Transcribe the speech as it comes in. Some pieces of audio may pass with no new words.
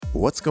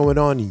What's going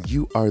on?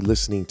 You are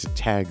listening to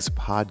Tags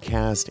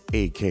Podcast,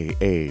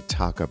 aka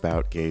Talk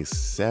About Gay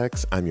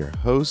Sex. I'm your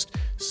host,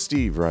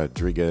 Steve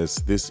Rodriguez.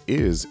 This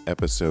is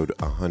episode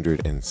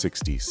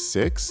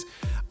 166.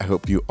 I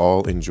hope you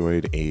all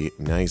enjoyed a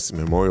nice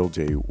Memorial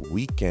Day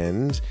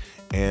weekend.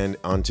 And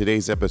on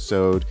today's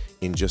episode,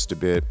 in just a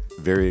bit,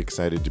 very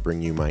excited to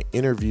bring you my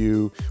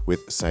interview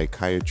with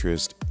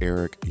psychiatrist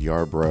Eric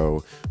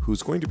Yarbrough,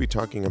 who's going to be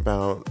talking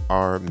about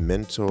our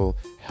mental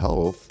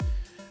health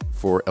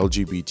for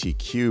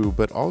LGBTQ,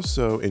 but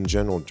also in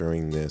general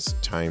during this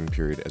time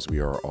period as we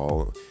are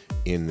all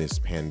in this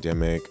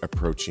pandemic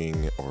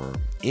approaching or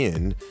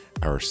in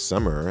our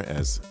summer,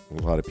 as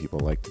a lot of people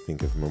like to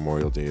think of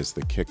Memorial Day as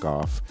the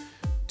kickoff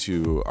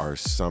to our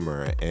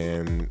summer.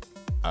 And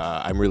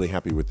I'm really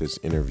happy with this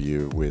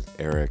interview with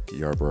Eric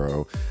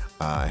Yarbrough.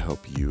 I hope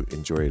you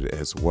enjoyed it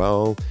as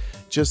well.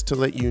 Just to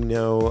let you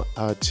know,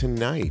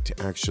 tonight,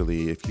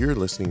 actually, if you're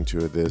listening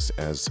to this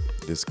as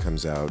this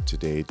comes out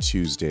today,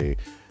 Tuesday,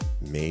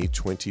 May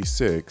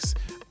 26th,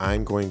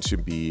 I'm going to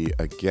be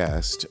a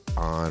guest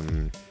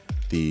on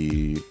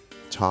the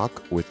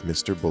Talk with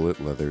Mr.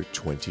 Bullet Leather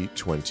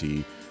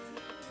 2020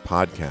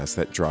 podcast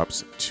that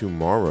drops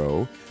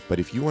tomorrow. But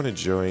if you want to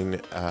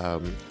join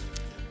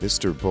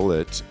Mr.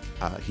 Bullet,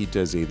 he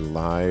does a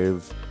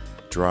live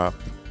drop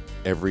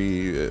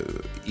every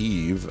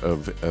eve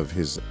of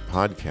his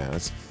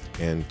podcast.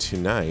 And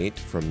tonight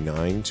from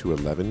 9 to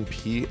 11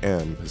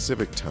 p.m.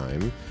 Pacific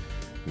time,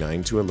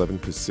 9 to 11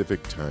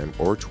 Pacific time,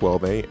 or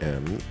 12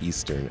 a.m.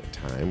 Eastern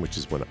time, which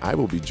is when I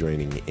will be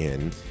joining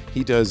in.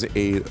 He does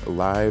a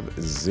live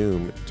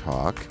Zoom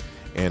talk,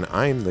 and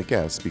I'm the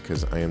guest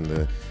because I am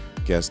the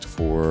guest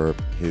for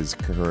his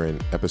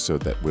current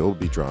episode that will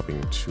be dropping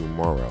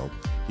tomorrow.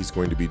 He's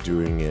going to be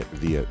doing it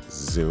via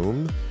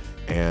Zoom,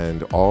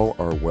 and all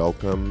are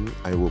welcome.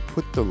 I will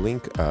put the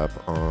link up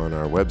on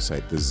our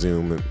website, the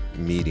Zoom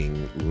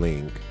meeting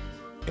link,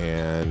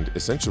 and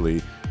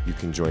essentially you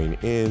can join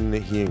in.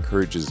 He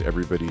encourages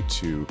everybody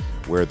to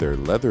wear their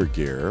leather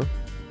gear,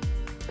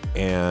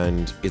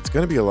 and it's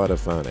going to be a lot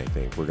of fun, I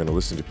think. We're going to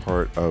listen to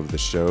part of the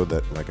show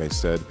that, like I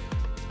said,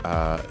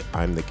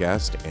 I'm the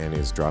guest and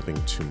is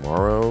dropping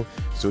tomorrow.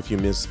 So if you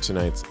missed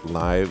tonight's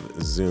live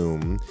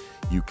Zoom,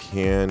 you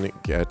can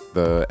get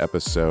the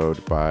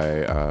episode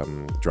by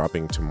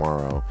dropping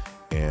tomorrow.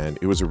 And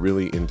it was a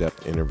really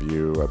in-depth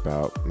interview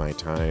about my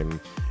time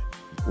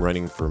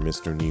running for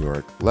Mr. New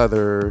York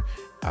Leather.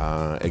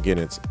 Again,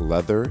 it's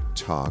Leather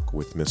Talk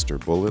with Mr.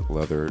 Bullet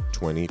Leather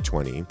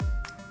 2020.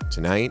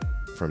 Tonight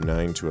from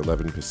 9 to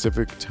 11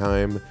 Pacific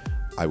time.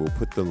 I will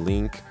put the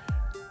link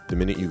the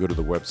minute you go to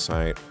the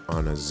website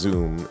on a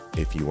Zoom.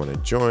 If you want to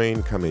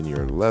join, come in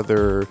your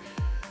leather,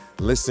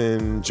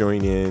 listen,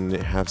 join in,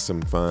 have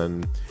some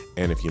fun.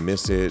 And if you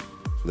miss it,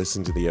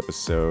 listen to the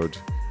episode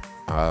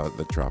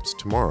that drops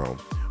tomorrow.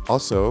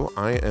 Also,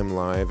 I am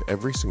live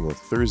every single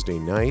Thursday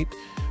night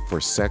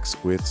for Sex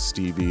with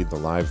Stevie, the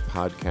live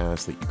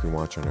podcast that you can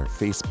watch on our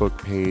Facebook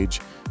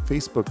page,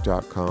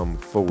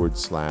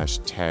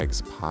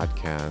 facebook.com/tags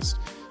podcast,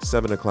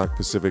 7 o'clock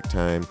Pacific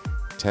time,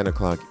 10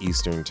 o'clock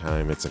Eastern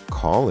time. It's a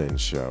call-in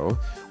show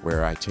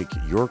where I take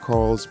your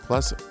calls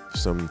plus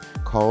some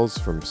calls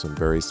from some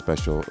very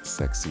special,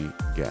 sexy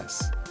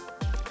guests.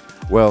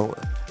 Well,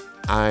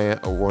 I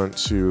want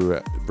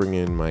to bring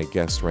in my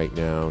guest right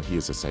now. He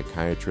is a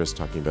psychiatrist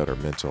talking about our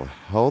mental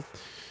health.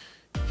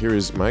 Here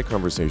is my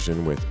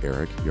conversation with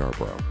Eric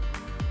Yarbrough.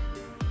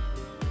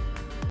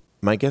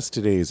 My guest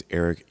today is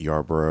Eric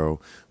Yarbrough,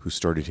 who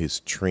started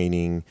his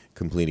training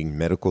completing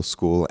medical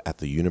school at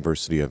the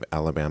University of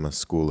Alabama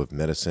School of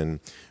Medicine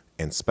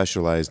and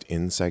specialized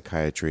in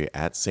psychiatry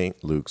at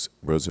St. Luke's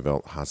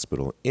Roosevelt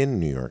Hospital in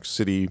New York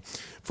City.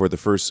 For the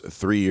first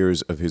 3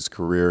 years of his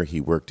career, he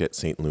worked at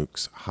St.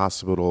 Luke's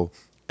Hospital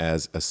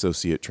as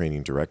associate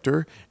training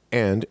director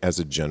and as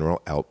a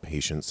general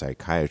outpatient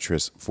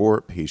psychiatrist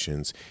for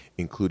patients,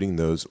 including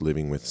those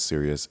living with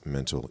serious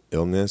mental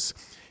illness.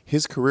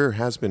 His career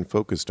has been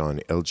focused on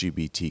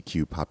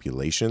LGBTQ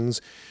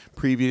populations,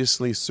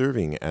 previously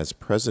serving as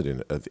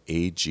president of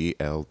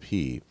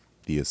AGLP,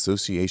 the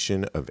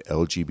Association of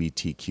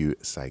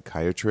LGBTQ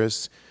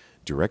Psychiatrists,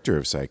 director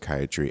of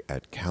psychiatry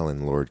at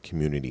Callan Lord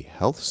Community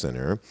Health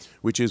Center,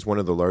 which is one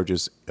of the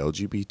largest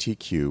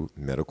LGBTQ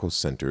medical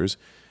centers,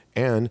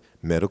 and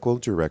medical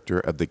director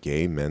of the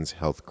Gay Men's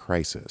Health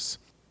Crisis.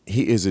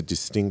 He is a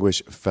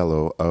distinguished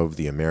fellow of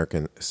the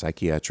American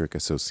Psychiatric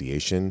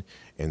Association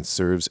and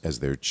serves as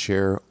their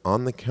chair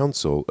on the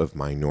Council of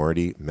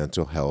Minority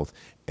Mental Health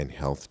and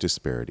Health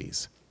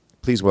Disparities.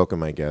 Please welcome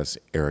my guest,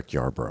 Eric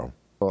Yarbrough.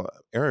 Well,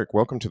 Eric,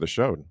 welcome to the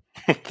show.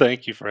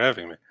 Thank you for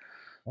having me.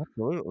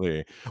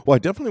 Absolutely. Well, I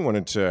definitely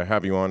wanted to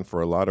have you on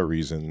for a lot of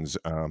reasons,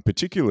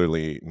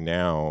 particularly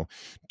now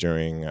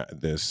during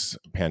this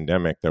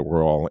pandemic that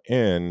we're all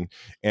in.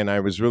 And I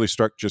was really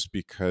struck just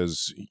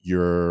because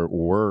your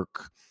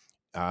work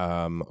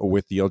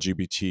with the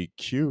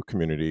LGBTQ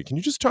community. Can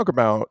you just talk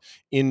about,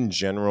 in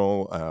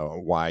general,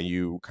 why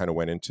you kind of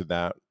went into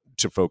that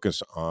to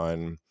focus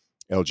on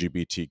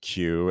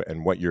LGBTQ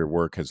and what your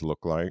work has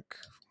looked like?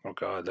 Oh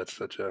God, that's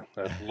such a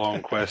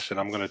long question.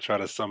 I'm going to try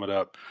to sum it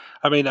up.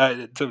 I mean,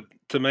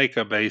 to make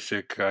a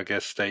basic, I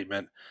guess,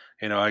 statement.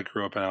 I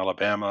grew up in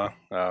Alabama,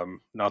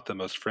 not the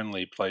most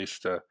friendly place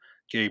to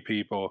gay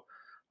people.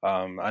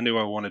 I knew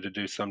I wanted to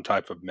do some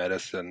type of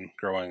medicine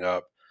growing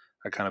up.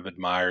 I kind of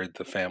admired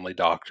the family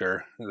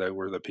doctor. They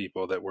were the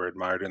people that were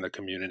admired in the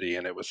community,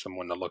 and it was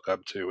someone to look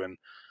up to. And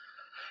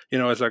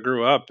as I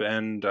grew up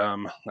and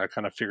I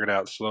kind of figured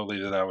out slowly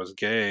that I was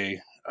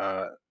gay,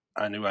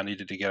 I knew I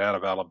needed to get out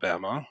of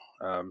Alabama.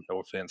 No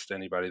offense to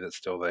anybody that's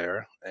still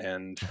there,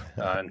 and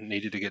I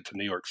needed to get to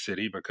New York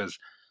City because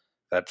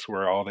that's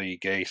where all the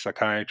gay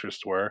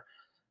psychiatrists were,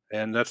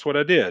 and that's what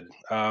I did.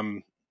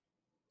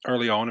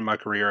 Early on in my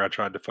career, I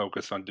tried to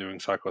focus on doing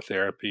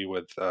psychotherapy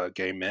with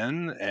gay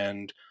men,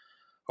 and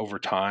over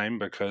time,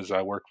 because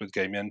I worked with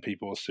gay men,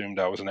 people assumed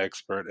I was an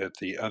expert at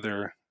the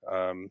other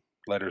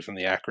letters in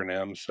the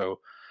acronym.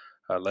 So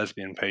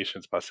lesbian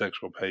patients,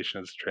 bisexual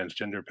patients,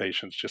 transgender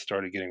patients just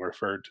started getting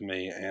referred to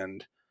me,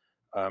 and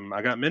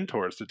I got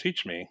mentors to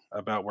teach me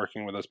about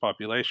working with those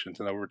populations.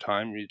 And over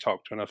time, you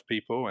talk to enough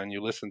people and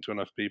you listen to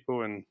enough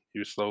people, and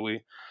you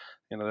slowly,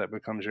 that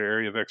becomes your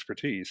area of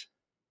expertise.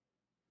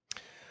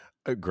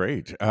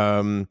 Great.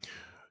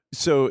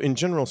 So, in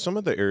general, some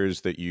of the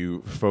areas that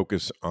you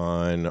focus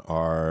on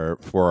are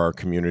for our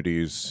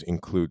communities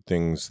include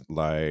things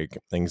like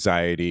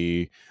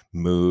anxiety,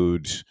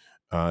 mood,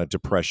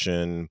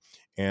 depression,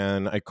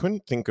 and I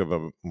couldn't think of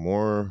a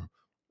more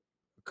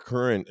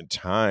current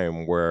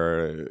time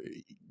where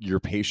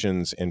your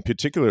patients, and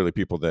particularly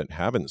people that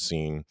haven't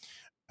seen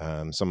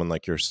someone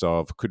like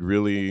yourself, could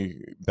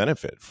really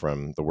benefit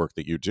from the work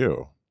that you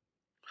do.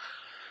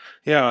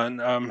 Yeah,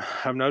 and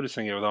I'm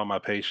noticing it with all my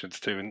patients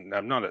too, and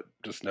I'm not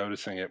just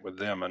noticing it with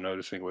them. I'm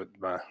noticing it with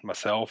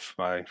myself,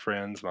 my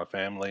friends, my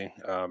family.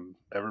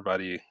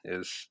 Everybody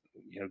is,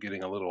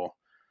 getting a little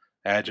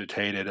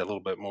agitated, a little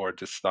bit more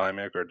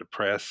dysthymic or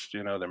depressed.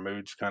 Their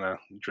moods kind of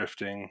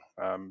drifting.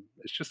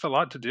 It's just a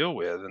lot to deal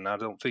with, and I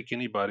don't think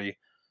anybody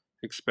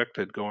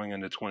expected going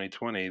into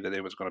 2020 that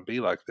it was going to be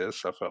like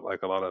this. I felt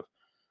like a lot of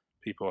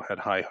people had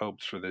high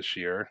hopes for this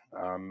year,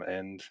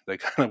 and they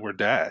kind of were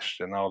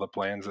dashed, and all the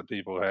plans that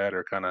people had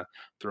are kind of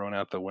thrown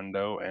out the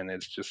window. And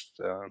it's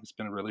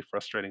been a really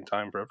frustrating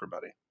time for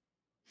everybody.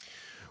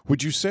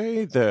 Would you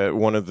say that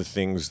one of the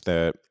things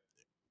that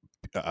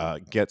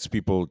gets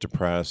people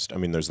depressed? I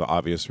mean, there's the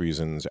obvious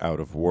reasons: out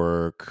of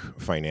work,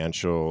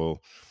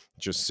 financial,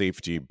 just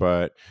safety.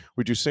 But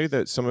would you say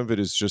that some of it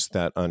is just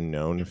that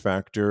unknown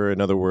factor? In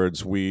other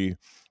words, we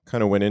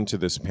kind of went into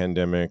this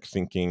pandemic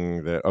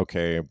thinking that,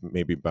 okay,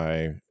 maybe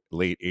by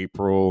late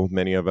April,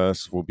 many of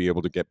us will be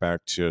able to get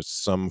back to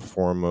some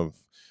form of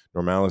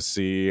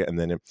normalcy. And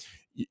then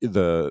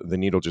the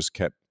needle just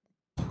kept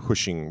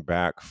pushing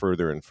back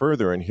further and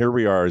further. And here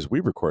we are as we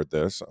record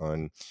this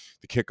on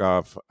the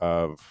kickoff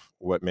of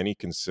what many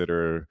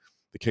consider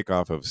the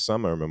kickoff of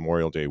summer,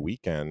 Memorial Day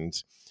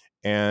weekend.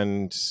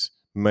 And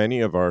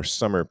many of our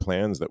summer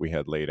plans that we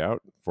had laid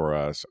out for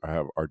us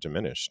are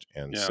diminished.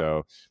 And Yeah.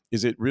 so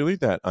is it really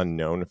that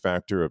unknown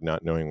factor of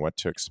not knowing what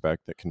to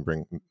expect that can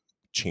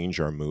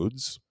change our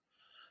moods?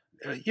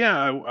 Yeah,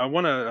 I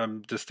want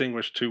to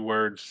distinguish two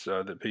words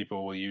that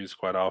people will use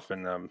quite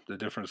often: the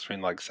difference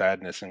between like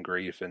sadness and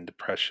grief and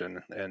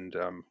depression, and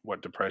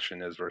what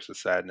depression is versus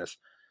sadness.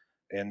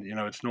 And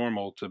it's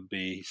normal to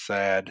be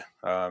sad.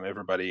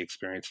 Everybody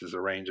experiences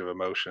a range of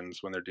emotions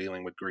when they're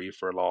dealing with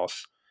grief or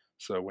loss.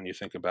 So when you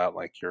think about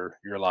like your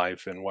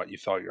life and what you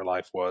thought your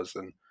life was,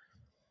 and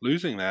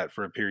losing that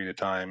for a period of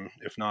time,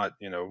 if not,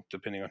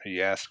 depending on who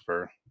you ask,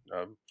 for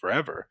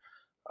forever,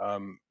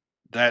 um,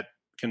 that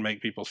can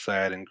make people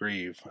sad and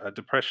grieve.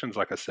 Depression's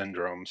like a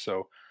syndrome,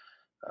 so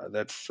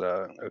that's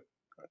a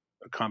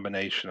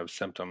combination of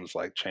symptoms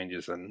like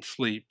changes in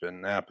sleep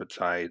and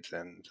appetite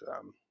and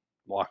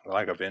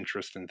lack of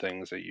interest in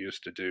things they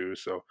used to do.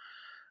 So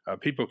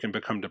people can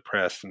become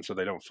depressed, and so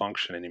they don't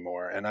function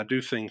anymore. And I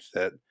do think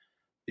that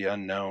the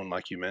unknown,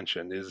 like you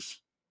mentioned, is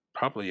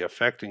probably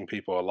affecting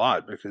people a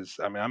lot because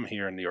I mean I'm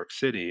here in New York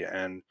City,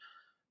 and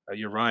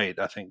you're right.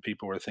 I think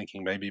people were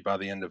thinking maybe by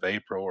the end of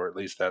April, or at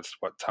least that's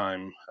what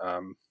time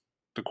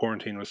the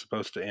quarantine was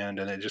supposed to end,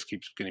 and it just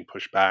keeps getting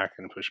pushed back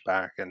and pushed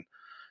back, and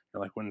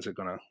you're like, when's it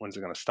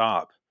gonna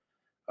stop?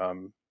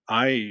 Um,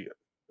 I,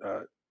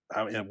 uh,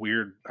 in a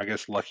weird, I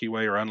guess, lucky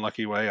way or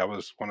unlucky way, I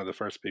was one of the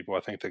first people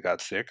I think that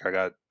got sick. I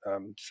got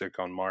sick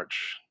on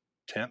March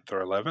 10th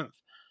or 11th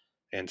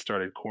and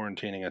started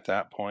quarantining at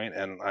that point,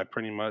 and I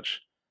pretty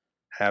much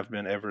have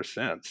been ever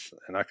since.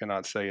 And I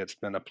cannot say it's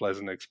been a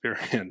pleasant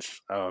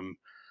experience.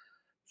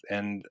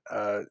 And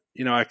I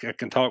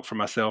can talk for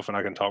myself, and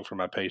I can talk for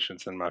my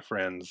patients and my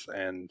friends,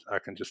 and I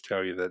can just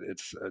tell you that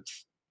it's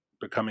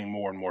becoming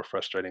more and more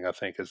frustrating, I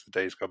think, as the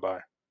days go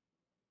by.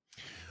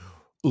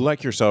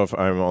 Like yourself,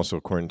 I'm also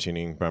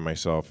quarantining by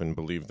myself and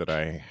believe that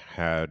I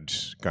had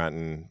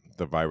gotten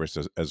the virus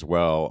as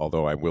well,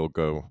 although I will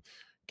go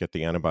get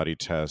the antibody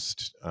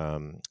test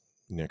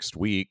next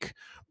week.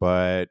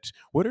 But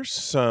what are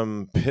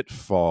some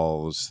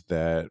pitfalls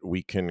that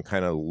we can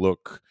kind of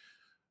look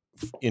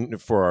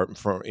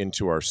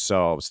into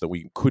ourselves, that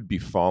we could be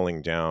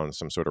falling down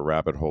some sort of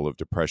rabbit hole of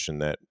depression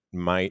that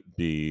might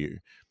be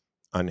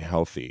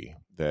unhealthy,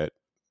 that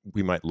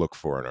we might look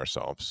for in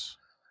ourselves.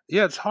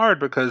 Yeah, it's hard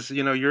because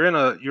you're in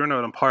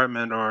an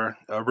apartment or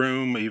a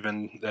room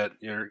even that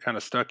you're kind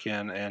of stuck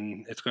in,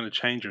 and it's going to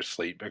change your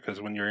sleep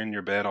because when you're in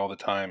your bed all the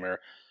time,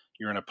 or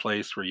you're in a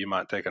place where you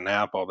might take a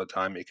nap all the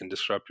time, it can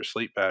disrupt your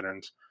sleep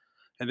patterns.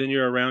 And then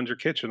you're around your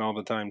kitchen all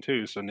the time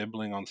too, so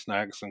nibbling on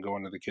snacks and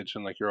going to the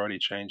kitchen, like you're already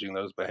changing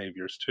those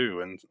behaviors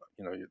too. And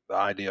the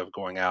idea of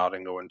going out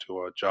and going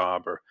to a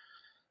job, or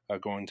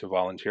going to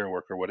volunteer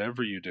work, or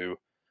whatever you do,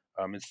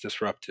 it's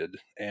disrupted.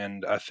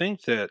 And I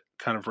think that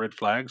kind of red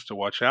flags to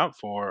watch out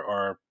for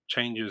are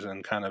changes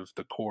in kind of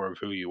the core of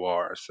who you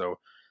are. So,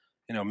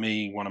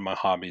 me, one of my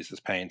hobbies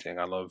is painting.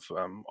 I love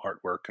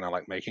artwork, and I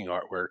like making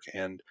artwork.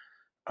 And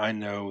I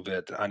know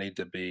that I need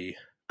to be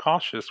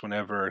cautious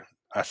whenever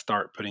I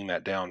start putting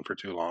that down for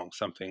too long.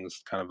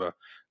 Something's kind of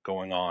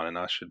going on, and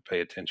I should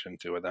pay attention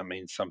to it. That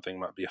means something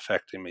might be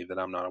affecting me that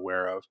I'm not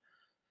aware of.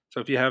 So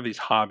if you have these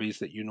hobbies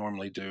that you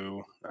normally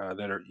do,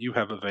 that are you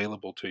have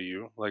available to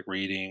you, like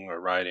reading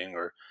or writing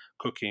or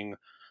cooking.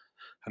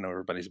 I know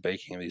everybody's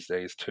baking these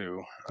days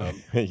too.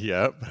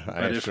 Yep, But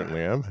I if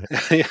certainly am.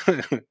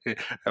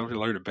 having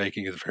learned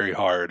baking is very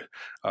hard,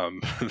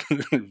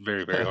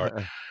 very, very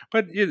hard.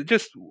 But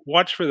just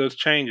watch for those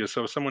changes,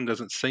 so if someone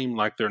doesn't seem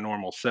like their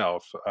normal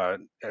self.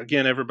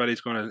 Again,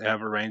 everybody's going to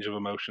have a range of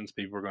emotions.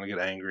 People are going to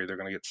get angry. They're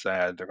going to get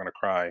sad. They're going to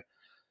cry.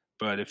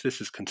 But if this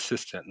is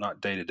consistent,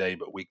 not day to day,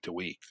 but week to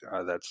week,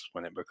 that's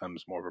when it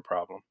becomes more of a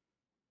problem.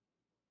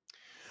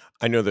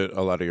 I know that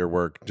a lot of your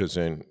work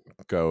doesn't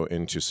go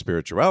into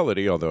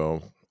spirituality,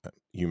 although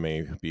you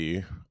may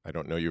be. I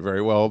don't know you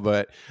very well,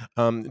 but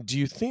do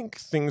you think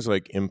things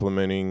like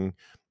implementing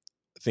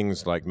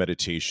things like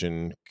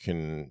meditation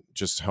can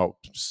just help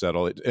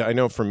settle it? I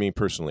know for me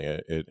personally,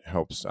 it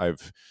helps.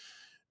 I've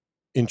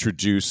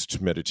introduced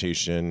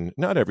meditation,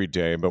 not every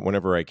day, but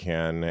whenever I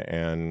can,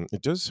 and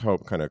it does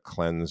help kind of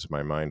cleanse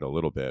my mind a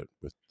little bit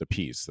with the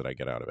peace that I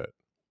get out of it.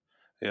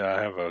 Yeah,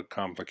 I have a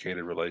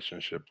complicated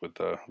relationship with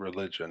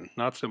religion,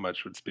 not so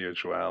much with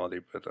spirituality,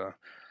 but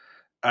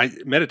I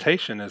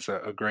meditation is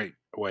a great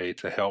way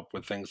to help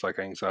with things like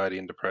anxiety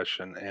and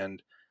depression.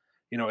 And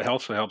it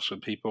also helps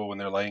with people when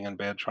they're laying in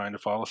bed trying to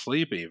fall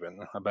asleep, even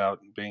about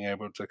being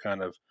able to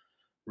kind of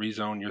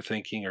rezone your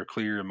thinking or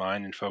clear your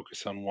mind and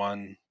focus on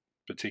one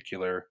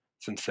particular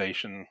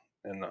sensation.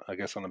 And I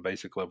guess on a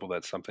basic level,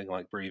 that's something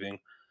like breathing.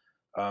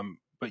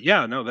 But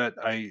yeah, no, that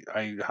I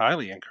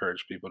highly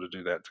encourage people to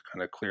do that to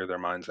kind of clear their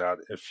minds out.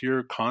 If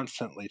you're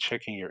constantly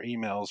checking your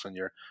emails and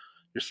you're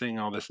seeing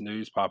all this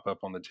news pop up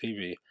on the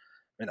TV, I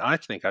mean, I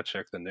think I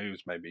check the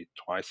news maybe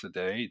twice a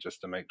day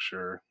just to make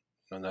sure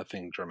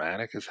nothing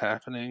dramatic is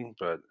happening.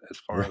 But as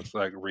far Right. as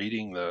like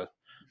reading the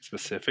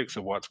specifics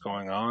of what's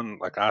going on,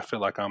 like I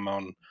feel like I'm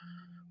on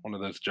one of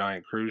those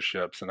giant cruise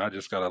ships, and I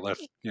just gotta let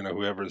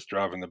whoever's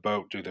driving the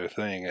boat do their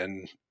thing,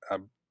 and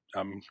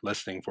I'm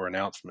listening for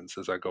announcements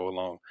as I go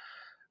along.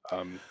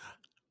 Um,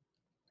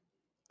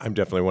 I'm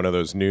definitely one of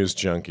those news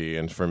junkie,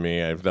 and for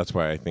me, that's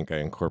why I think I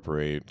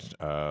incorporate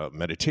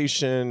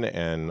meditation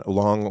and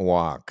long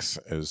walks,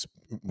 as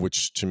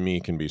which to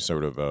me can be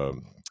sort of a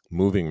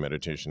moving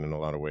meditation in a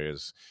lot of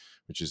ways,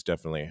 which has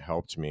definitely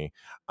helped me.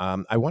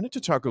 I wanted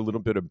to talk a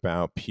little bit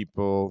about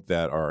people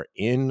that are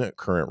in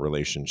current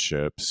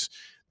relationships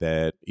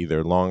that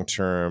either long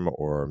term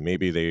or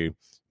maybe they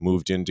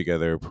moved in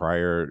together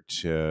prior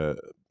to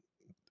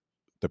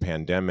the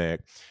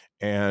pandemic,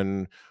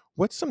 and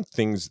what's some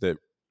things that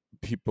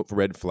people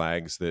red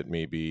flags that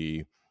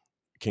maybe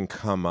can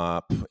come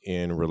up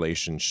in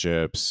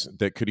relationships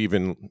that could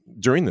even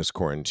during this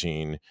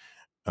quarantine,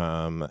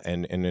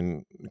 and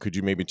then could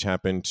you maybe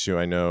tap into,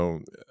 I know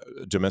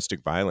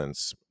domestic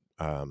violence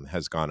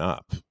has gone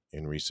up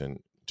in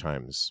recent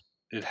times.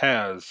 it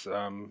has.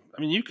 I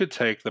mean, you could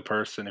take the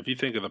person, if you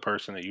think of the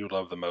person that you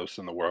love the most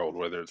in the world,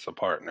 whether it's a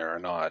partner or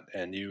not,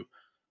 and you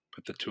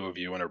put the two of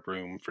you in a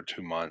room for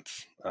 2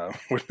 months,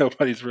 where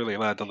nobody's really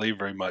allowed to leave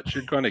very much,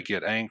 you're going to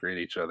get angry at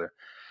each other.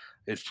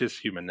 It's just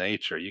human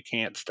nature. You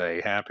can't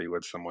stay happy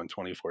with someone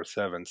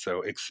 24/7.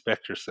 So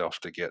expect yourself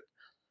to get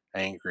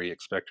angry,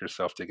 expect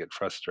yourself to get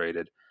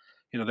frustrated.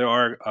 There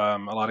are a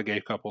lot of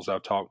gay couples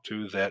I've talked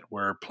to that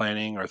were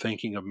planning or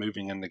thinking of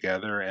moving in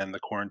together, and the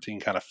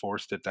quarantine kind of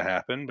forced it to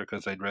happen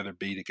because they'd rather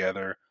be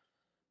together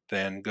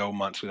than go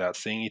months without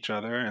seeing each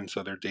other. And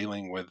so they're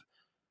dealing with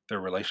their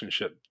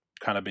relationship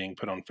kind of being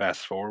put on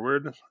fast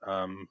forward.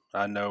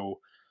 I know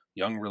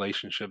young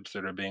relationships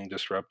that are being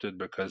disrupted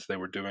because they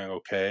were doing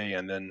okay,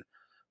 and then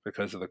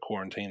because of the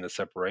quarantine, the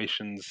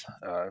separations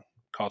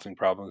causing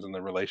problems in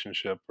the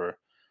relationship. Or,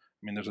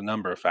 I mean, there's a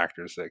number of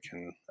factors that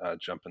can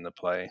jump into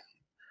play.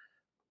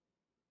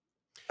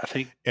 I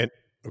think. And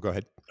oh, go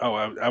ahead. Oh,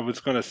 I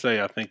was going to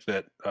say, I think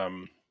that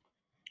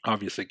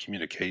obviously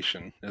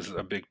communication is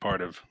a big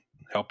part of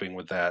helping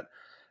with that,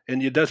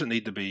 and it doesn't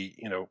need to be,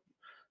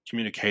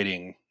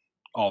 communicating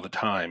all the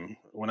time.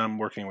 When I'm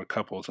working with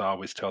couples, I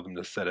always tell them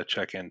to set a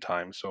check-in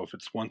time. So if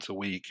it's once a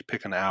week,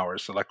 pick an hour.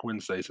 So like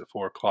Wednesdays at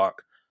 4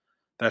 o'clock,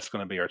 that's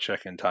going to be our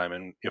check-in time.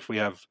 And if we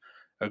have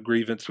a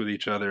grievance with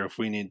each other, if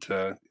we need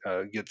to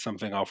get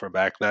something off our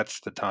back, that's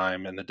the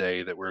time and the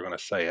day that we're going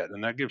to say it.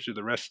 And that gives you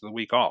the rest of the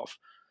week off.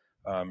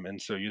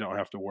 And so you don't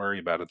have to worry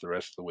about it the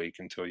rest of the week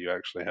until you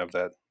actually have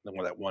that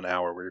 1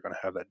 hour where you're going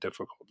to have that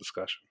difficult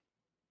discussion.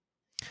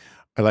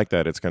 I like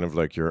that. It's kind of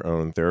like your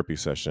own therapy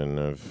session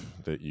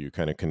of that you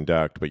kind of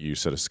conduct, but you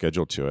set a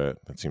schedule to it.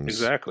 That seems.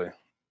 Exactly.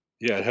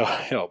 Yeah, it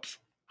helps.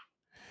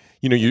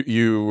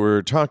 You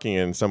were talking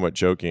and somewhat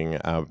joking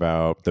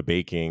about the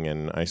baking,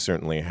 and I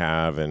certainly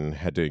have, and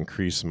had to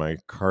increase my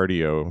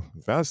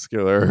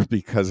cardiovascular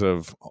because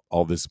of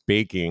all this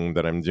baking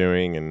that I'm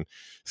doing and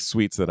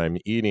sweets that I'm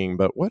eating.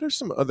 But what are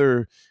some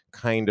other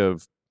kind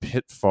of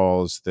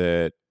pitfalls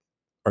that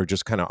are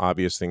just kind of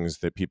obvious things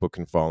that people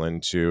can fall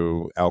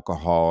into?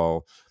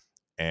 Alcohol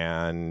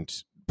and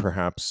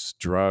perhaps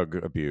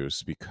drug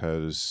abuse,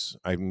 because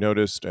I've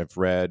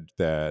read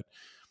that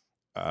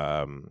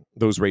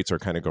those rates are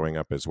kind of going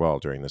up as well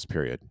during this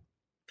period.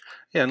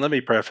 Yeah, and let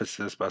me preface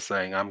this by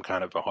saying I'm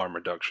kind of a harm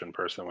reduction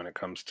person when it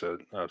comes to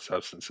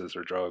substances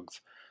or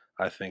drugs.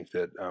 I think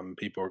that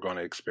people are going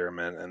to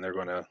experiment and they're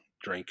going to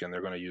drink and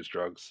they're going to use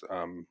drugs,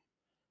 and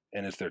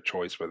it's their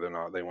choice whether or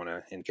not they want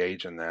to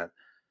engage in that.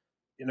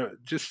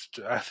 Just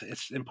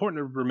it's important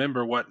to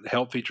remember what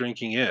healthy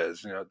drinking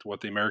is.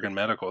 What the American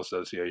Medical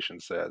Association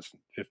says: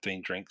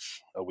 15 drinks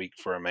a week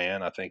for a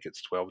man. I think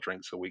it's 12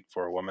 drinks a week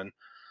for a woman.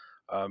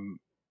 Um,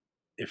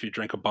 if you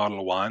drink a bottle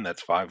of wine,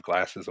 that's 5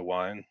 glasses of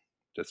wine.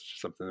 Just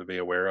something to be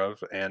aware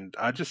of. And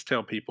I just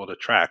tell people to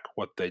track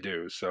what they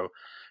do. So,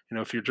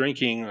 if you're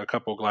drinking a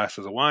couple of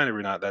glasses of wine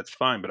every night, that's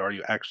fine. But are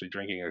you actually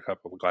drinking a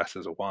couple of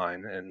glasses of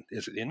wine? And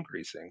is it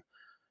increasing?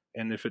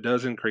 And if it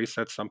does increase,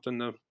 that's something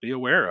to be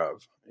aware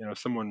of. If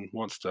someone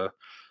wants to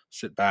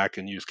sit back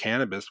and use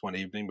cannabis one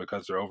evening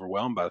because they're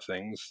overwhelmed by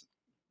things,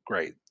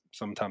 great.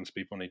 Sometimes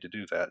people need to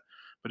do that.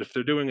 But if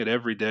they're doing it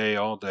every day,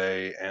 all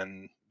day,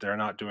 and they're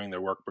not doing their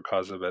work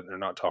because of it, and they're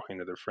not talking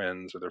to their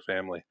friends or their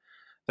family,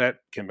 that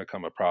can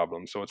become a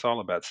problem. So it's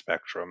all about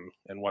spectrum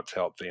and what's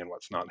healthy and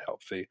what's not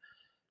healthy.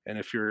 And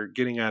if you're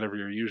getting out of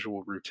your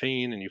usual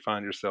routine and you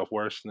find yourself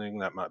worsening,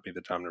 that might be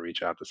the time to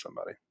reach out to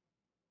somebody.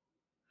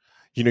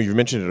 You've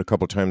mentioned it a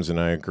couple times, and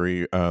I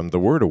agree. The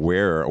word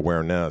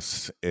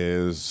awareness,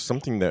 is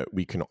something that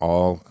we can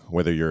all,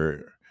 whether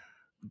you're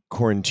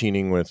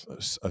quarantining with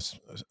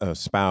a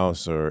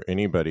spouse or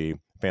anybody,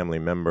 family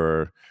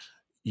member,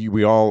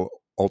 we all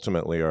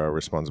ultimately are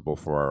responsible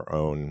for our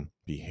own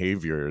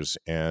behaviors.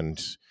 And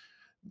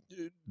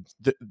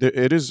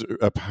it is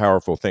a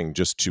powerful thing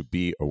just to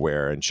be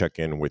aware and check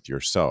in with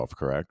yourself,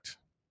 correct?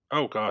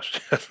 Oh gosh.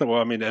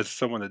 Well, I mean, as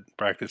someone that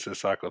practices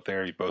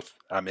psychotherapy, both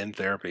I'm in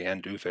therapy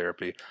and do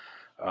therapy,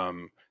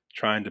 um,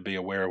 trying to be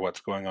aware of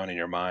what's going on in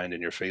your mind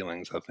and your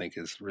feelings, I think,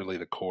 is really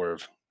the core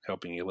of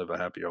helping you live a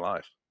happier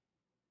life.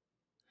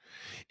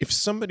 If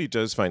somebody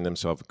does find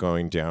themselves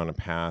going down a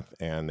path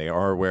and they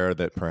are aware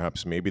that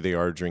perhaps maybe they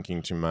are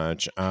drinking too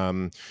much,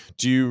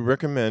 do you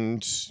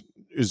recommend,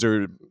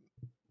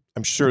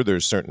 I'm sure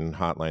there's certain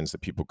hotlines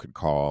that people could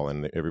call,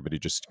 and everybody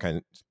just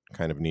kind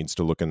of needs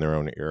to look in their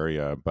own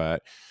area,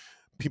 but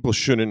people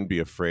shouldn't be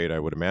afraid, I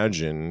would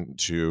imagine,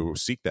 to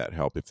seek that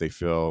help if they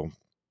feel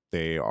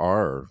they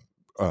are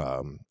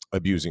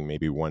abusing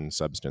maybe one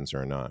substance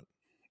or not.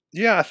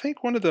 Yeah, I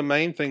think one of the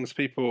main things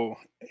people,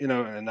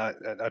 and I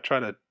try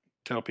to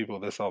tell people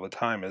this all the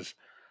time is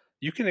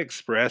you can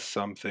express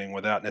something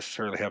without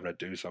necessarily having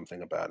to do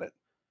something about it.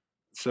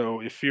 So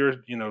if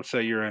you're,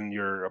 say you're in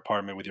your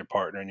apartment with your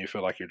partner and you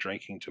feel like you're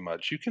drinking too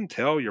much, you can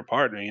tell your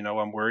partner,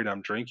 I'm worried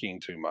I'm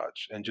drinking too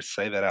much, and just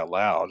say that out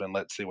loud and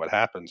let's see what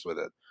happens with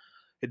it.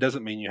 It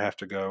doesn't mean you have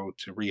to go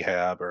to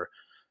rehab or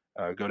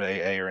go to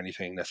AA or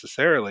anything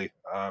necessarily,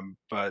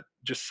 but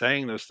just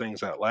saying those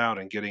things out loud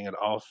and getting it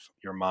off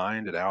your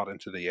mind and out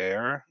into the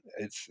air,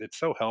 it's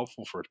so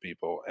helpful for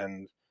people.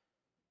 And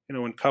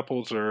when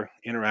couples are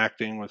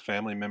interacting with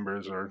family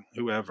members or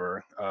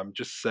whoever,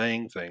 just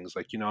saying things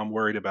like, I'm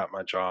worried about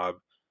my job.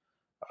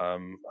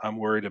 I'm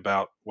worried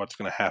about what's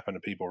going to happen to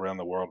people around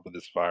the world with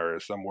this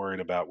virus. I'm worried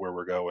about where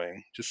we're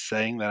going. Just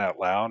saying that out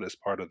loud is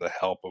part of the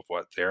help of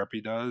what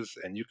therapy does.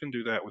 And you can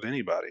do that with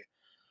anybody.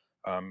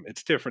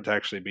 It's different to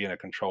actually be in a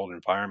controlled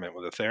environment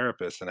with a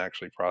therapist and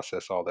actually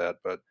process all that.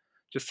 But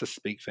just to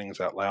speak things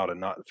out loud and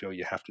not feel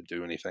you have to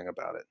do anything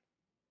about it.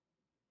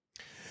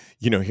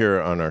 Here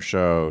on our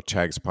show,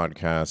 Tags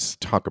Podcast,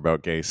 Talk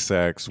About Gay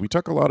Sex, we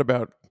talk a lot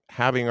about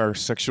having our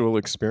sexual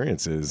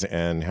experiences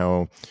and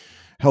how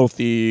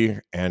healthy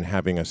and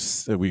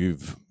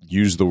we've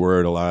used the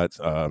word a lot,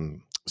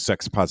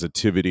 sex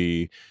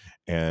positivity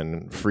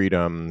and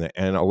freedom.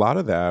 And a lot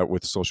of that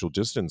with social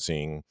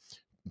distancing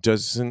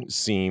doesn't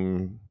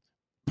seem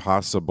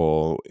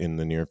possible in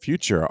the near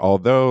future,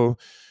 although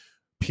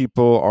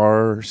people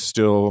are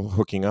still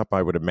hooking up,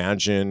 I would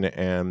imagine.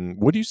 And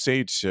what do you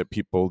say to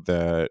people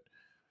that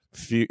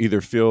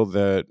either feel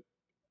that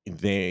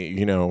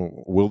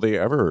will they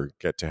ever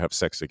get to have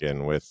sex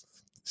again with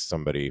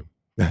somebody.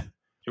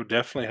 You'll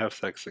definitely have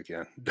sex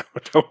again.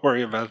 Don't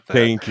worry about that.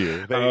 Thank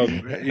you.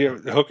 Thank you.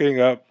 Hooking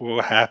up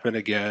will happen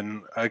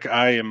again. Like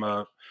I am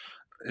a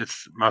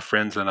it's my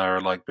friends and I are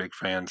like big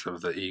fans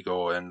of the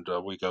Eagle, and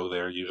we go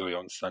there usually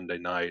on Sunday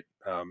night.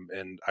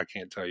 And I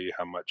can't tell you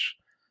how much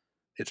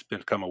it's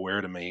become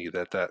aware to me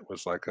that that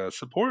was like a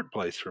support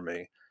place for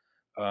me.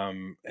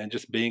 And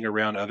just being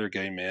around other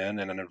gay men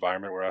in an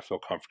environment where I feel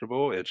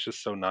comfortable, it's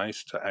just so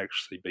nice to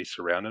actually be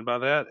surrounded by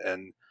that.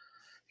 And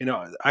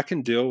I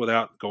can deal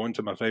without going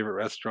to my favorite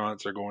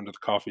restaurants or going to the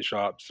coffee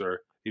shops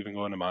or even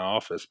going to my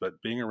office,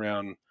 but being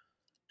around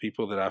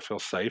people that I feel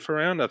safe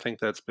around, I think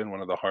that's been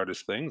one of the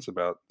hardest things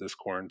about this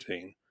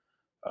quarantine.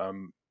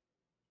 Um,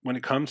 when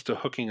it comes to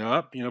hooking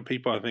up,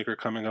 people I think are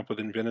coming up with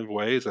inventive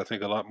ways. I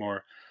think a lot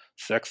more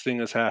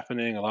sexting is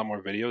happening, a lot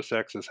more video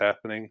sex is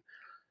happening.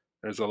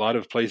 There's a lot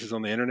of places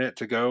on the internet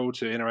to go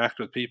to interact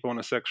with people in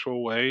a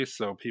sexual way.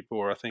 So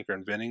people I think, are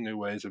inventing new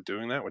ways of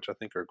doing that, which I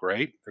think are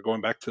great. They're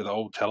going back to the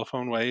old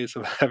telephone ways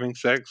of having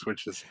sex,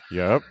 which is,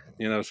 Yep.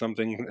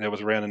 something that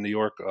was around in New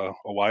York a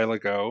while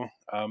ago.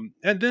 And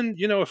then,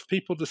 if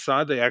people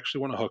decide they actually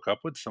want to hook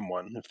up with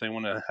someone, if they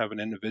want to have an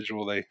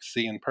individual they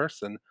see in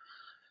person,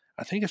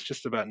 I think it's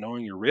just about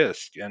knowing your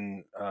risk.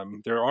 And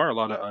there are a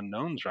lot of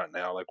unknowns right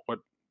now, like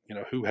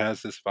who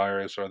has this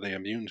virus? Are they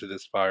immune to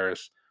this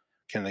virus?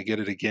 Can they get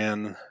it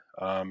again?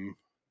 Um,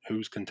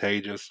 who's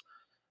contagious?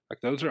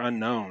 Like those are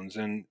unknowns.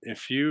 And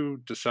if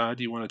you decide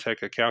you want to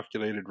take a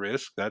calculated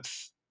risk,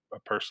 that's a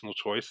personal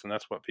choice, and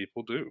that's what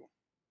people do.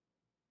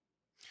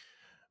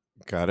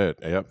 Got it.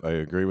 Yep, I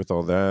agree with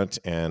all that.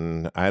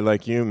 And I,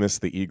 like you, miss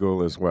the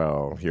Eagle as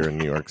well here in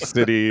New York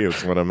City.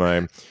 It's one of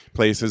my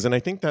places, and I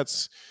think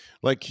that's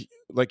like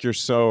like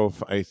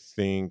yourself. I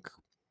think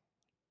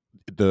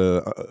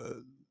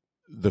the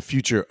the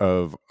future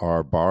of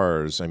our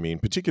bars. I mean,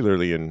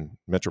 particularly in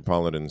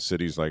metropolitan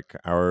cities like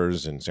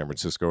ours in San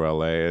Francisco,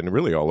 LA, and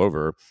really all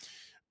over,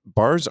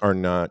 bars are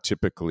not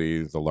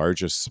typically the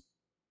largest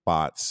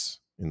spots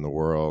in the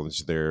world.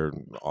 They're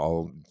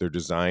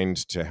designed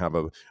to have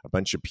a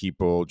bunch of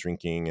people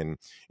drinking, and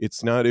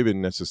it's not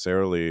even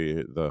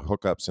necessarily the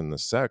hookups and the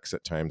sex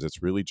at times.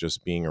 It's really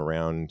just being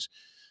around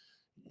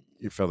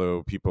your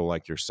fellow people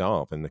like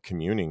yourself and the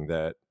communing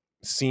that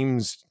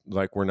seems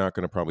like we're not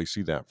going to probably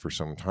see that for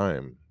some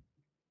time.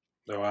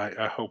 So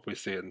I hope we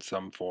see it in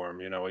some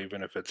form,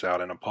 even if it's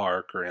out in a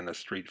park or in a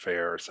street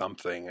fair or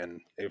something.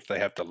 And if they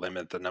have to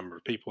limit the number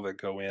of people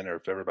that go in, or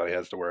if everybody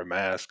has to wear a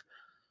mask,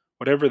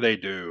 whatever they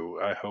do,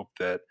 I hope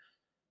that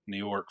New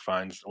York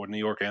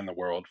and the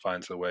world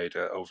finds a way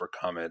to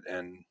overcome it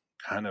and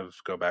kind of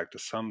go back to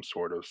some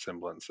sort of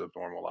semblance of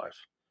normal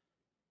life.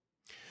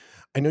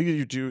 I know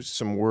you do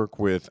some work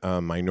with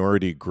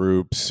minority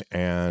groups,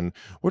 and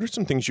what are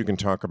some things you can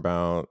talk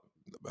about,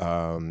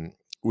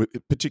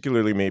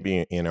 particularly maybe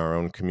in our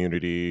own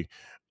community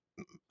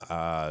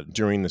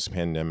during this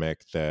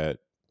pandemic that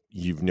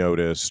you've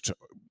noticed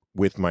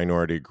with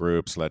minority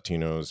groups,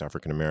 Latinos,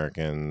 African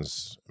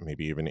Americans,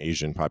 maybe even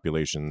Asian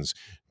populations?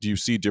 Do you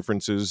see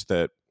differences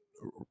that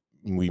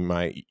we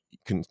might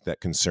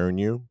that concern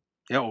you?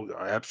 Yeah,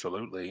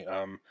 absolutely.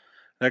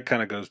 That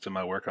kind of goes to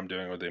my work I'm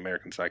doing with the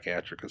American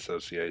Psychiatric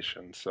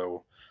Association.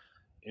 So,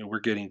 we're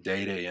getting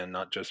data in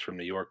not just from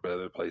New York, but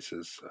other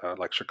places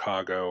like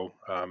Chicago,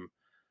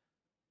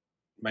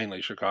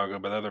 mainly Chicago,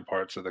 but other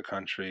parts of the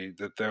country,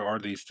 that there are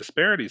these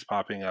disparities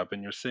popping up,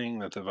 and you're seeing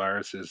that the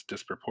virus is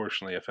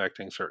disproportionately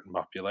affecting certain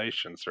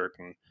populations,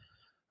 certain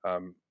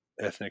um,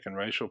 ethnic and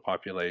racial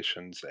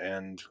populations.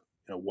 And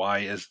why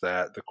is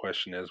that? The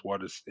question is,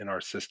 what is in our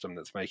system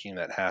that's making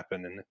that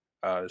happen? And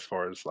as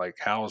far as like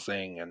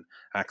housing and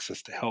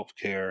access to health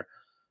care,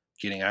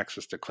 getting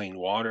access to clean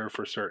water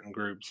for certain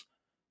groups.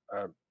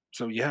 Uh,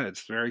 so yeah,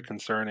 it's very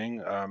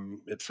concerning.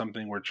 It's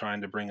something we're trying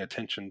to bring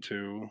attention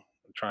to,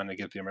 trying to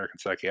get the American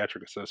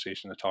Psychiatric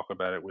Association to talk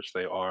about it, which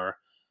they are.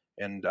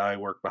 And I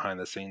work behind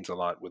the scenes a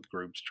lot with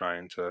groups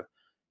trying to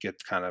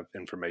get kind of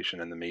information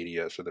in the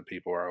media so that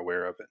people are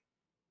aware of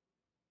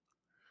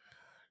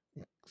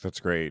it. That's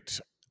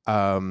great.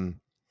 Um,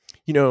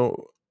 you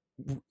know,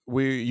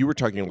 we you were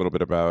talking a little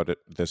bit about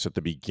this at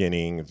the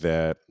beginning,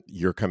 that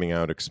your coming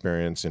out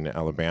experience in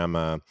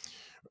Alabama.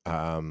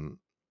 Um,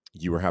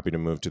 you were happy to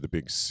move to the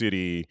big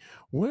city.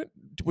 What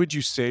would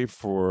you say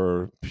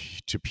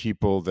to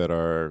people that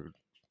are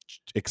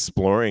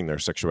exploring their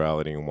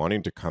sexuality and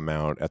wanting to come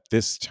out at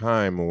this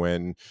time,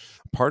 when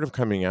part of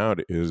coming out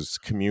is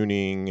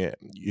communing?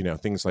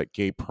 Things like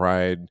gay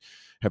pride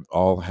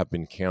have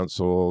been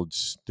canceled.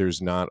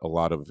 There's not a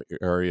lot of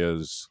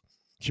areas,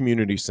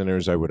 community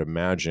centers, I would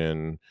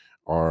imagine,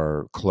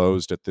 are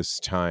closed at this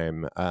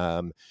time.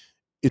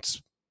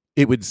 It's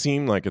it would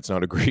seem like it's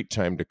not a great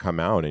time to come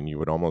out, and you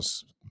would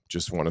almost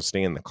just want to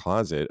stay in the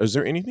closet. Is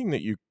there anything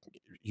that you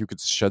could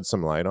shed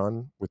some light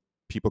on with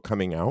people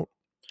coming out?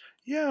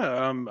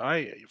 Yeah,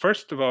 I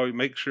first of all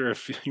make sure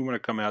if you want to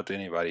come out to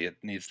anybody, it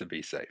needs to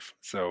be safe.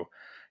 So,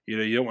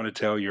 you don't want to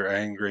tell your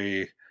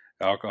angry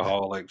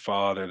alcoholic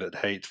father that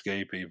hates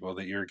gay people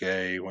that you're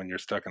gay when you're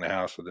stuck in the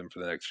house with them for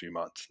the next few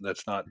months.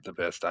 That's not the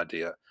best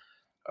idea.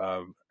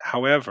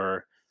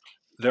 However,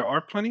 there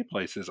are plenty of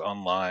places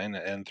online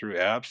and through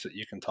apps that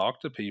you can talk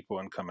to people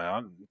and come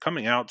out.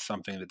 Coming out's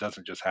something that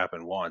doesn't just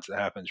happen once; it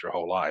happens your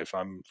whole life.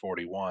 I'm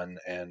 41,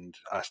 and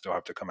I still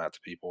have to come out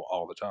to people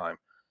all the time.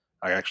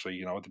 I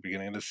actually, at the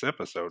beginning of this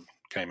episode,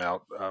 came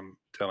out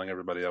telling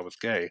everybody I was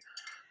gay.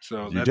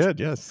 So You that's did,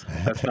 yes.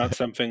 that's not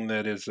something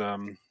that is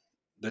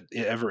that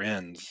it ever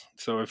ends.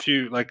 So if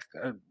you like,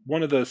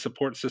 one of the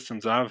support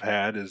systems I've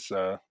had is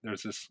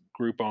there's this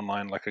group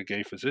online, like a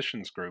gay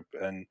physicians group,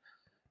 and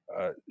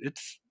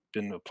it's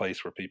been a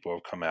place where people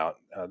have come out.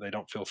 They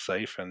don't feel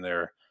safe in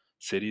their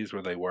cities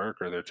where they work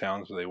or their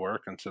towns where they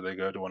work, and so they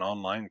go to an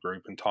online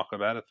group and talk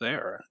about it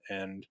there.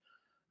 And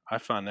I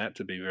find that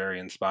to be very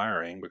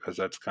inspiring because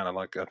that's kind of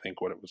like I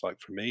think what it was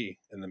like for me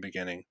in the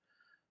beginning.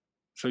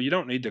 So you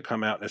don't need to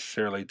come out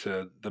necessarily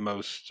to the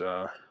most.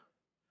 Let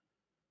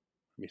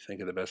me think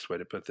of the best way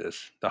to put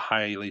this: the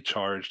highly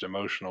charged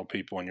emotional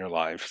people in your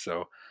life.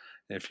 So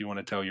if you want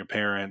to tell your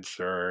parents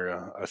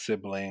or a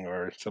sibling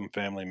or some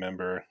family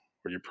member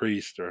or your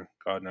priest or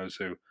God knows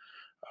who,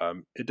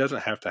 it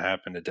doesn't have to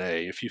happen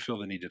today. If you feel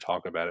the need to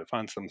talk about it,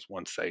 find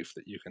someone safe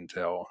that you can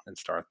tell and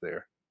start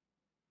there.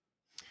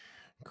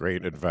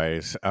 Great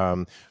advice.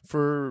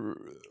 For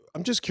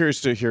I'm just curious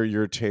to hear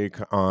your take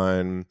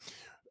on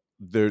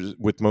there's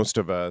with most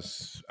of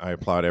us, I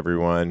applaud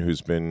everyone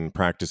who's been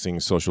practicing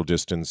social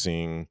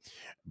distancing,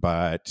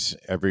 but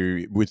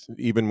every with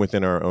even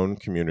within our own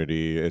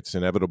community, it's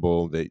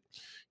inevitable that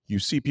you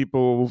see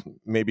people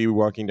maybe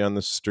walking down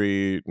the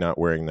street not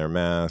wearing their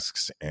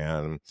masks.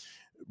 And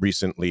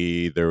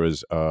recently there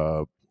was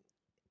a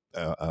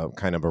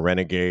kind of a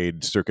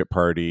renegade circuit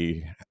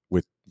party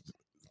with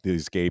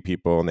these gay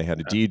people, and they had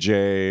a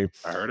DJ.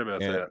 I heard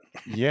about And that.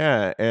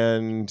 yeah,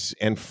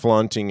 and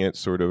flaunting it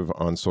sort of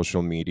on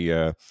social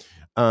media.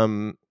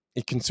 um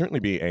it can certainly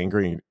be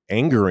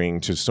angering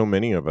to so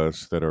many of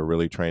us that are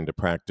really trying to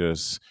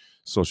practice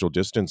social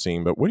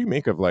distancing. But what do you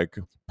make of like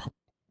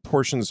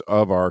portions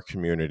of our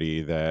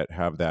community that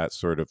have that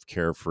sort of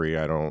carefree,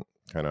 I don't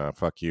kind of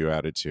fuck you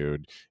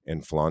attitude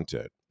and flaunt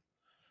it?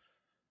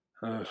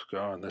 Oh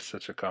God, that's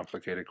such a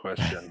complicated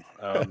question.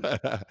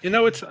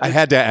 It's I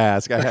had to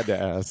ask. I had to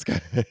ask.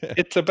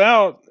 it's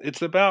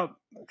about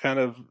kind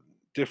of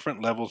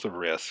different levels of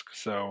risk.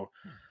 So,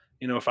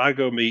 if I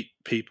go meet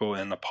people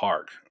in the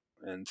park,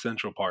 in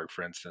Central Park,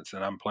 for instance,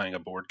 and I'm playing a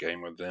board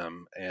game with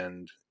them,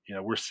 and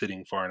we're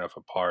sitting far enough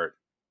apart,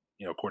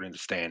 according to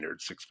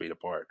standards, 6 feet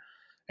apart,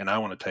 and I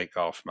want to take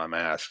off my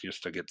mask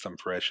just to get some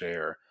fresh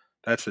air.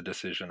 That's a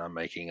decision I'm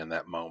making in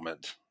that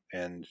moment,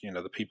 and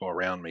the people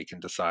around me can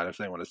decide if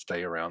they want to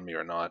stay around me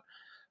or not.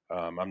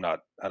 I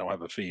don't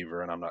have a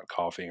fever, and I'm not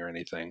coughing or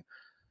anything,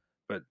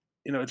 but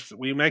it's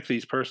we make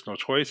these personal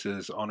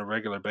choices on a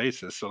regular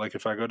basis. So, like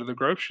if I go to the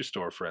grocery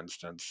store, for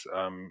instance,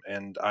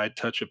 and I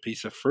touch a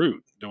piece of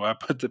fruit, do I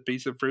put the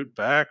piece of fruit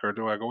back, or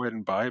do I go ahead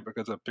and buy it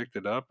because I picked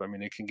it up? I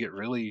mean, it can get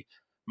really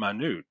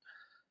minute.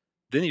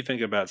 Then you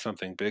think about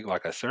something big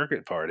like a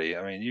circuit party.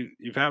 I mean,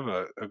 you have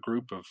a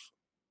group of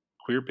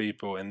queer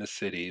people in the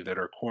city that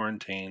are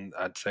quarantined.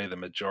 I'd say the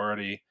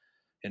majority,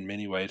 in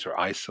many ways, are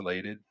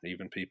isolated.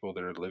 Even people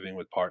that are living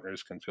with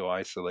partners can feel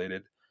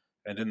isolated.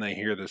 And then they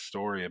hear this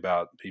story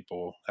about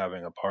people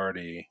having a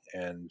party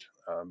and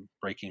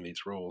breaking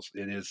these rules.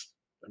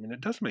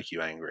 It does make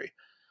you angry,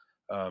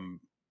 um,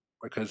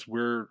 because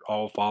we're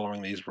all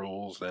following these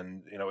rules,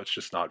 and it's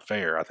just not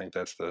fair. I think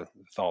that's the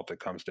thought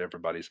that comes to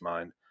everybody's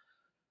mind.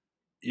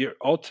 You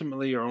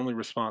ultimately are only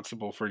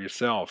responsible for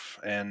yourself,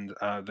 and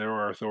there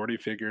are authority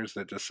figures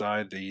that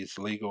decide these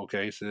legal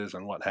cases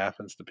and what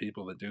happens to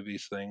people that do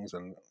these things.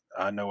 And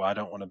I know I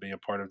don't want to be a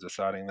part of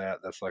deciding that.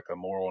 That's like a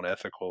moral and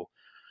ethical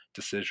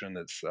decision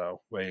that's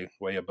way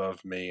way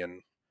above me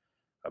and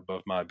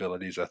above my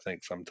abilities, I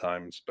think,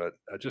 sometimes. But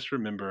just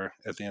remember,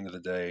 at the end of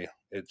the day,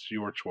 it's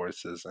your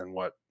choices and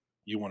what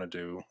you want to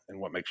do and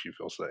what makes you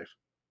feel safe.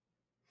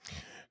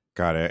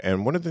 Got it.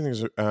 And one of the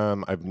things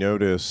I've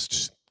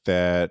noticed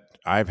that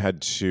I've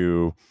had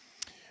to,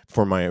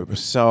 for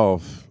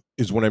myself,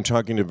 is when I'm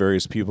talking to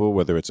various people,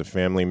 whether it's a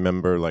family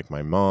member like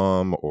my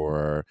mom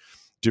or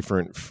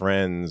different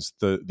friends,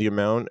 the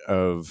amount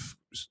of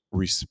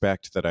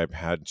respect that I've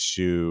had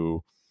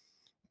to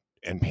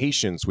and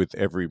patience with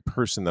every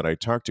person that I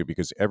talk to,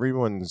 because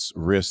everyone's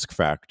risk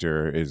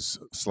factor is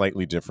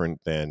slightly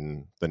different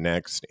than the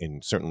next,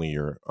 and certainly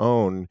your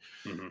own.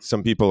 Hmm.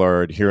 Some people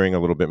are adhering a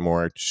little bit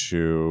more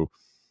to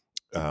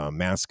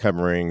mask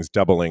coverings,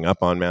 doubling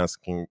up on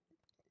masking,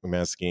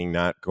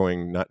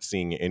 not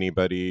seeing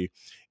anybody.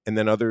 And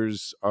then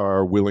others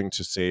are willing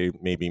to say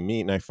maybe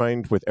meet. And I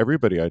find with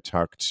everybody I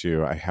talk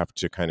to, I have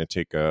to kind of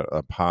take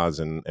a pause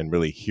and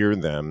really hear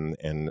them.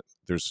 And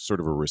there's sort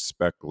of a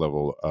respect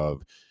level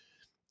of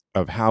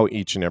how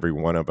each and every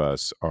one of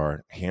us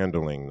are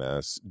handling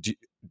this. Do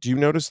you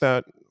notice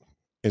that?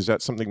 Is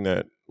that something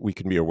that we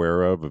can be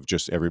aware of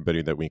just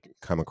everybody that we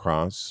come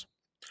across?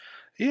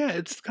 Yeah,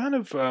 it's kind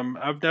of,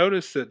 I've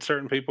noticed that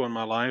certain people in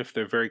my life,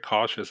 they're very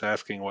cautious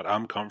asking what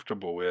I'm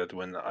comfortable with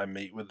when I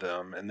meet with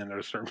them. And then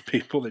there's certain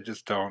people that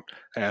just don't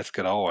ask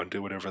at all and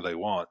do whatever they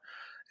want.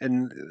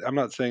 and I'm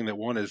not saying that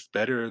one is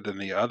better than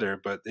the other,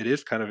 but it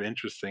is kind of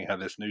interesting how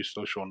this new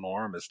social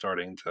norm is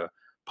starting to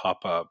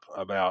pop up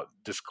about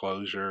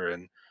disclosure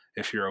and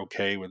if you're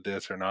okay with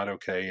this or not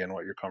okay and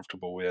what you're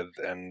comfortable with.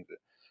 And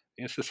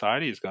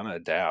society is going to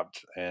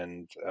adapt,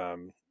 and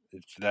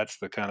that's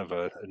the kind of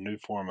a new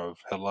form of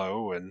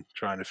hello and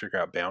trying to figure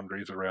out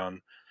boundaries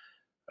around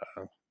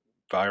uh,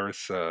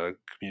 virus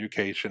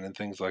communication and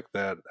things like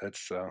that.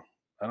 It's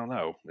I don't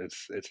know.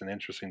 It's an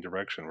interesting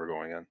direction we're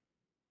going in.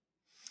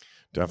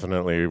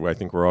 Definitely. I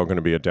think we're all going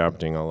to be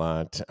adapting a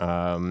lot.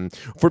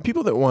 For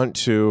people that want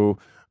to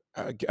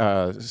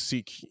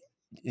seek,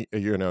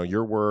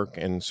 your work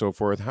and so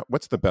forth,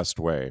 what's the best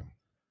way?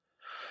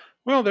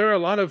 Well, there are a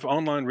lot of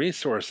online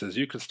resources.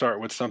 You could start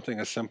with something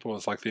as simple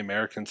as like the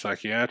American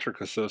Psychiatric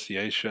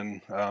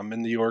Association.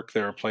 In New York,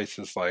 there are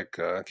places like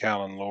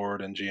Callan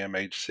Lord and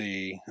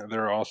GMHC.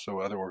 There are also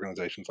other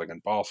organizations like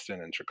in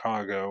Boston and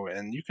Chicago,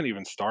 and you can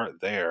even start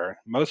there.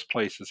 Most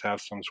places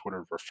have some sort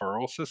of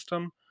referral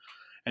system.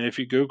 And if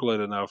you Google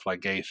it enough,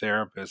 like gay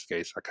therapist,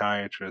 gay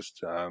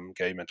psychiatrist,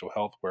 gay mental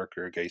health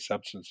worker, gay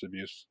substance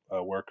abuse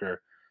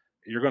worker,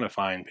 you're going to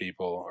find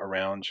people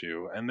around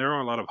you. And there are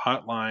a lot of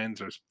hotlines.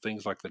 There's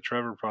things like the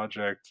Trevor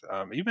Project.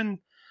 Even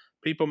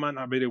people might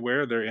not be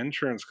aware their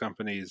insurance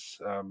companies.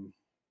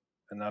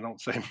 And I don't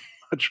say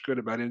much good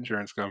about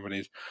insurance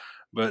companies,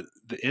 but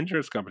the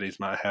insurance companies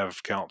might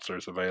have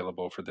counselors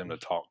available for them to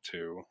talk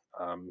to.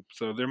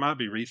 So there might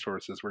be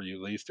resources where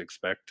you least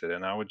expect it.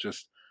 And I would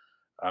just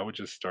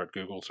start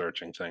Google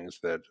searching things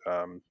that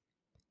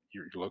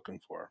you're looking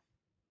for.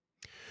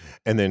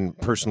 And then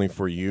personally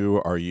for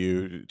you, are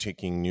you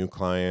taking new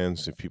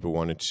clients if people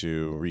wanted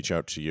to reach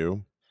out to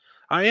you?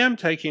 I am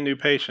taking new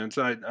patients.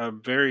 I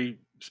very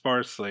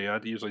sparsely.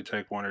 I'd usually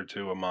take one or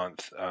two a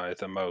month at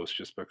the most,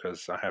 just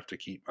because I have to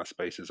keep my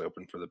spaces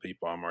open for the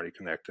people I'm already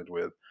connected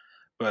with.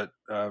 But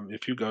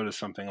if you go to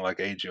something like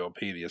AGLP,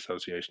 the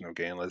Association of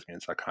Gay and Lesbian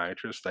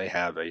Psychiatrists, they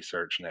have a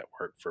search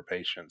network for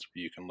patients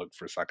where you can look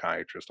for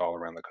psychiatrists all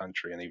around the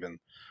country and even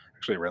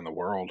actually around the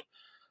world.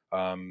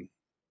 Um,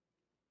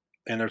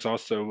 and there's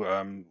also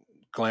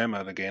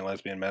GLAMA, the Gay and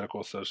Lesbian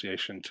Medical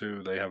Association,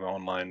 too. They have an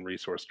online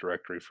resource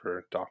directory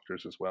for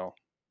doctors as well.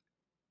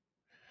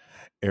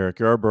 Eric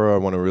Yarborough, I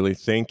want to really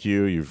thank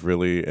you. You've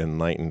really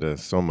enlightened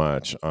us so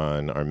much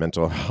on our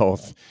mental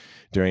health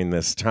during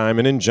this time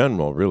and in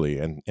general, really,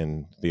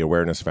 and the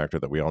awareness factor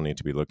that we all need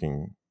to be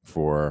looking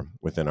for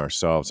within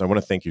ourselves. I want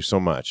to thank you so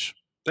much.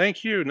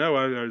 Thank you. No,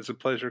 it was a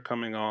pleasure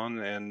coming on,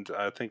 and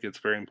I think it's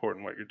very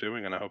important what you're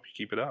doing, and I hope you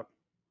keep it up.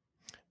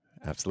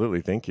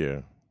 Absolutely. Thank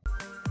you.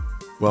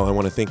 Well, I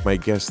want to thank my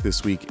guest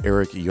this week,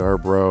 Eric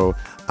Yarbrough.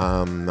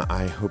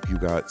 I hope you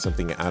got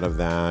something out of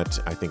that.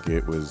 I think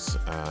it was,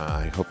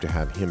 I hope to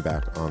have him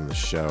back on the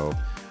show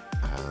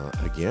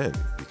again,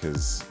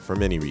 because for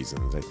many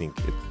reasons, I think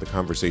the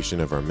conversation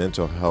of our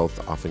mental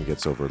health often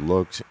gets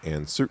overlooked,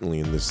 and certainly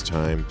in this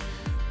time,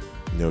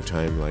 no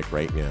time like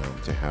right now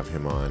to have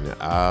him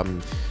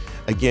on.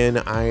 Again,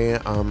 I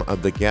am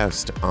the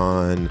guest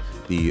on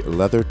the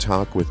Leather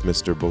Talk with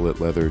Mr. Bullet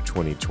Leather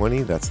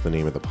 2020. That's the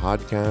name of the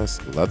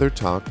podcast, Leather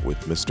Talk with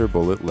Mr.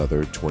 Bullet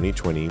Leather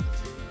 2020.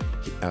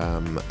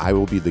 I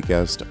will be the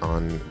guest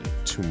on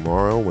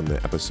tomorrow when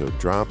the episode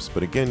drops.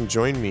 But again,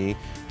 join me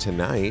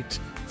tonight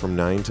from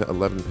 9 to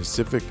 11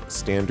 Pacific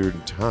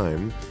Standard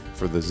Time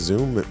for the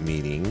Zoom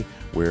meeting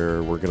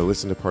where we're going to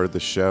listen to part of the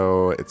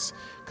show. It's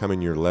come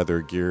in your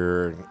leather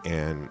gear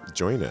and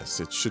join us.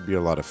 It should be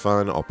a lot of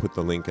fun. I'll put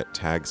the link at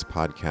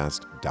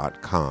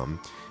tagspodcast.com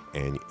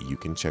and you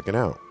can check it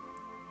out.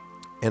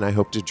 And I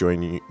hope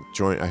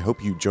to I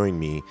hope you join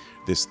me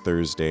this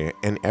Thursday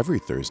and every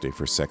Thursday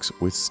for Sex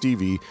with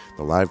Stevie,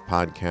 the live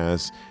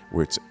podcast,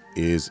 which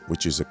is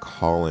a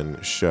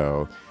call-in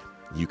show.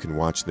 You can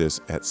watch this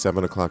at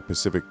 7 o'clock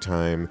Pacific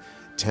time,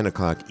 10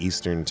 o'clock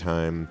Eastern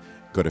time.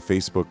 Go to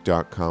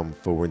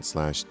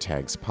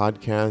facebook.com/Tags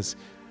Podcast.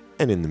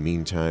 And in the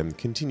meantime,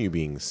 continue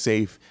being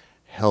safe,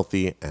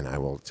 healthy, and I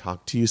will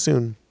talk to you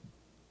soon.